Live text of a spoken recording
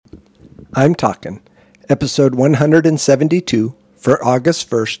I'm Talkin', episode 172 for August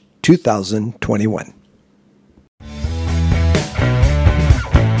 1st, 2021.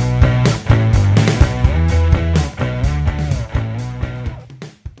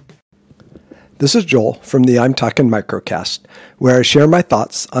 This is Joel from the I'm Talkin' Microcast, where I share my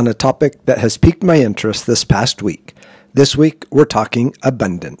thoughts on a topic that has piqued my interest this past week. This week, we're talking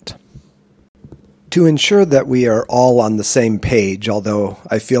abundant. To ensure that we are all on the same page, although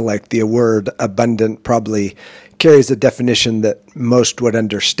I feel like the word abundant probably carries a definition that most would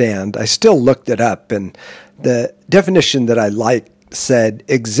understand, I still looked it up, and the definition that I liked said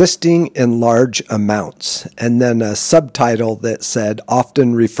existing in large amounts, and then a subtitle that said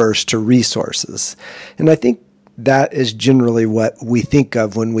often refers to resources. And I think that is generally what we think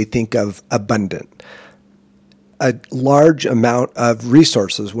of when we think of abundant. A large amount of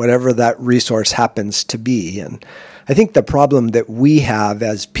resources, whatever that resource happens to be. And I think the problem that we have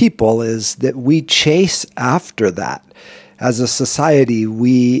as people is that we chase after that. As a society,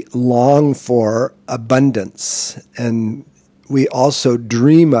 we long for abundance, and we also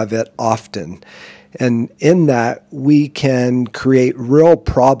dream of it often. And in that, we can create real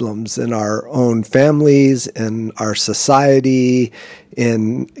problems in our own families, in our society,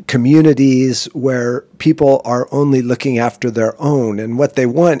 in communities where people are only looking after their own. And what they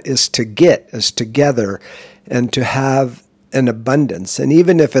want is to gather and to have an abundance. And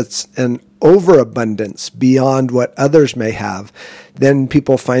even if it's an overabundance beyond what others may have, then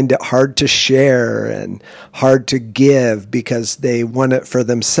people find it hard to share and hard to give because they want it for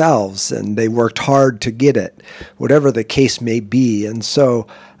themselves and they worked hard to get it, whatever the case may be. And so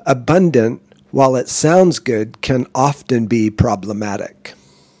abundant, while it sounds good, can often be problematic.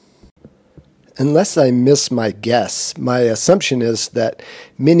 Unless I miss my guess, my assumption is that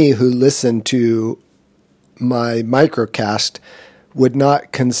many who listen to my microcast would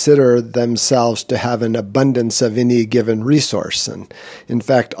not consider themselves to have an abundance of any given resource. And in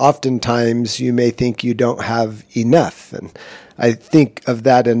fact, oftentimes you may think you don't have enough. And I think of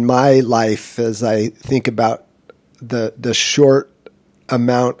that in my life as I think about the short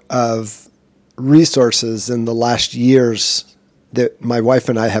amount of resources in the last years that my wife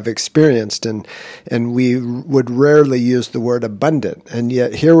and I have experienced, and we would rarely use the word abundant. And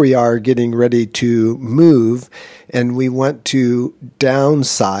yet here we are getting ready to move, and we want to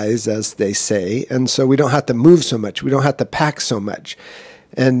downsize, as they say, and so we don't have to move so much. We don't have to pack so much.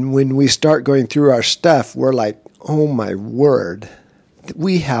 And when we start going through our stuff, we're like, oh my word,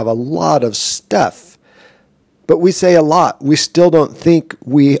 we have a lot of stuff. But we say a lot. We still don't think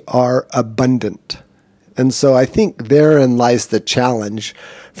we are abundant. And so I think therein lies the challenge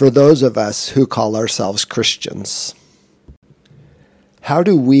for those of us who call ourselves Christians. How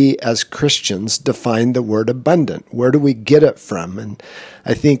do we as Christians define the word abundant? Where do we get it from? And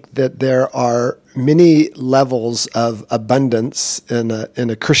I think that there are many levels of abundance in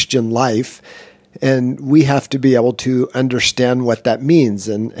a Christian life, and we have to be able to understand what that means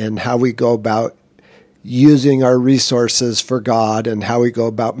and how we go about using our resources for God and how we go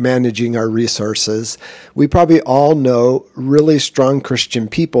about managing our resources. We probably all know really strong Christian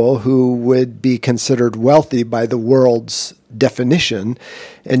people who would be considered wealthy by the world's definition,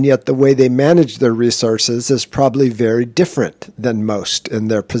 and yet the way they manage their resources is probably very different than most in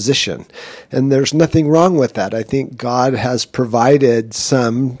their position. And there's nothing wrong with that. I think God has provided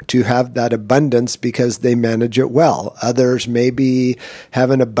some to have that abundance because they manage it well. Others maybe have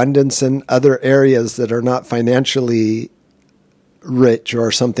an abundance in other areas that are not financially rich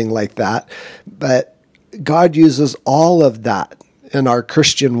or something like that. But God uses all of that in our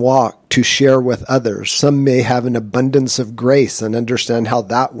Christian walk to share with others. Some may have an abundance of grace and understand how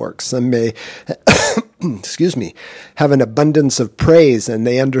that works. Some may, have an abundance of praise and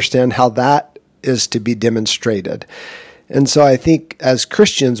they understand how that is to be demonstrated. And so I think as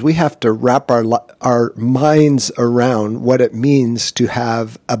Christians, we have to wrap our minds around what it means to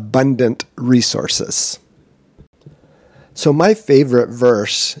have abundant resources. So my favorite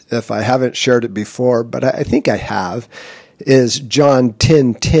verse, if I haven't shared it before, but I think I have, is John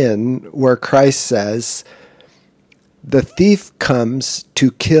 10:10, where Christ says, "The thief comes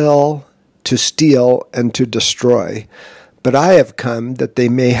to kill, to steal, and to destroy, but I have come that they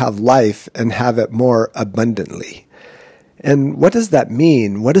may have life and have it more abundantly." And what does that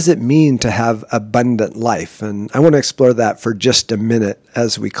mean? What does it mean to have abundant life? And I want to explore that for just a minute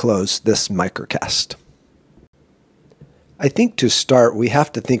as we close this microcast. I think to start, we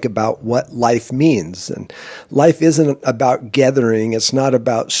have to think about what life means. And life isn't about gathering. It's not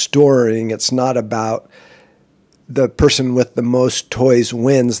about storing. It's not about the person with the most toys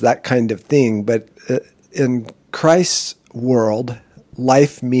wins, that kind of thing. But in Christ's world,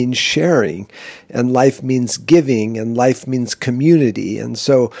 life means sharing, and life means giving, and life means community. And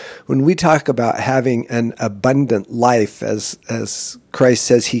so when we talk about having an abundant life, as Christ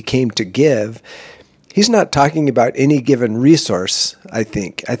says he came to give, he's not talking about any given resource, I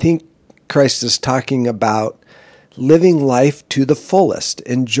think. I think Christ is talking about living life to the fullest,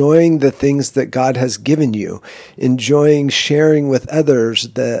 enjoying the things that God has given you, enjoying sharing with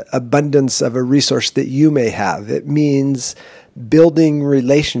others the abundance of a resource that you may have. It means building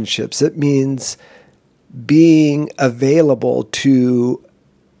relationships. It means being available to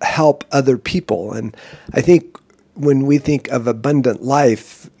help other people. And I think when we think of abundant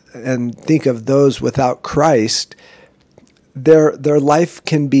life and think of those without Christ, their life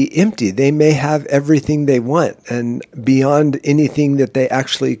can be empty. They may have everything they want and beyond anything that they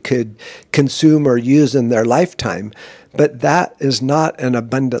actually could consume or use in their lifetime. But that is not an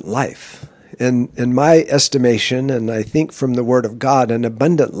abundant life. In my estimation, and I think from the Word of God, an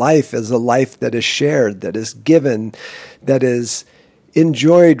abundant life is a life that is shared, that is given, that is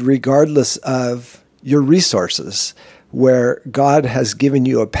enjoyed regardless of your resources, where God has given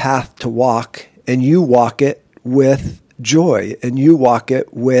you a path to walk and you walk it with joy, and you walk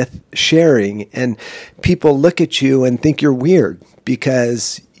it with sharing, and people look at you and think you're weird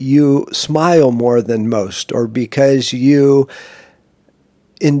because you smile more than most, or because you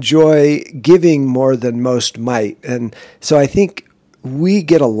enjoy giving more than most might. And so I think we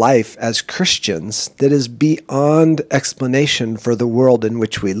get a life as Christians that is beyond explanation for the world in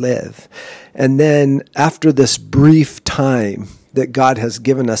which we live. And then after this brief time that God has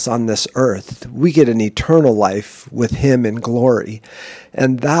given us on this earth, we get an eternal life with him in glory.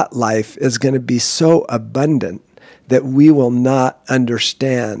 And that life is going to be so abundant that we will not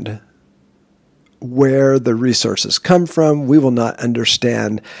understand where the resources come from. We will not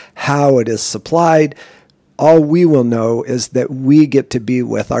understand how it is supplied. All we will know is that we get to be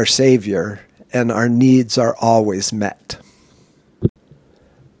with our Savior and our needs are always met.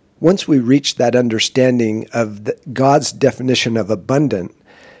 Once we reach that understanding of God's definition of abundant,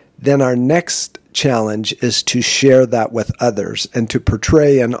 then our next challenge is to share that with others and to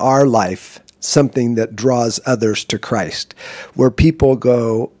portray in our life something that draws others to Christ, where people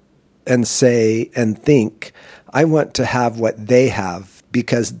go and say and think, I want to have what they have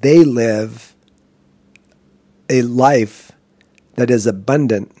because they live a life that is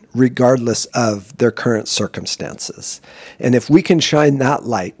abundant regardless of their current circumstances. And if we can shine that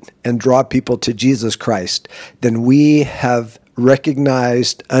light and draw people to Jesus Christ, then we have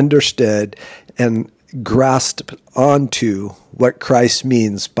recognized, understood, and grasped onto what Christ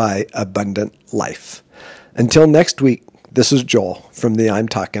means by abundant life. Until next week, this is Joel from the I'm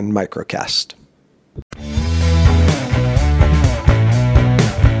Talking Microcast.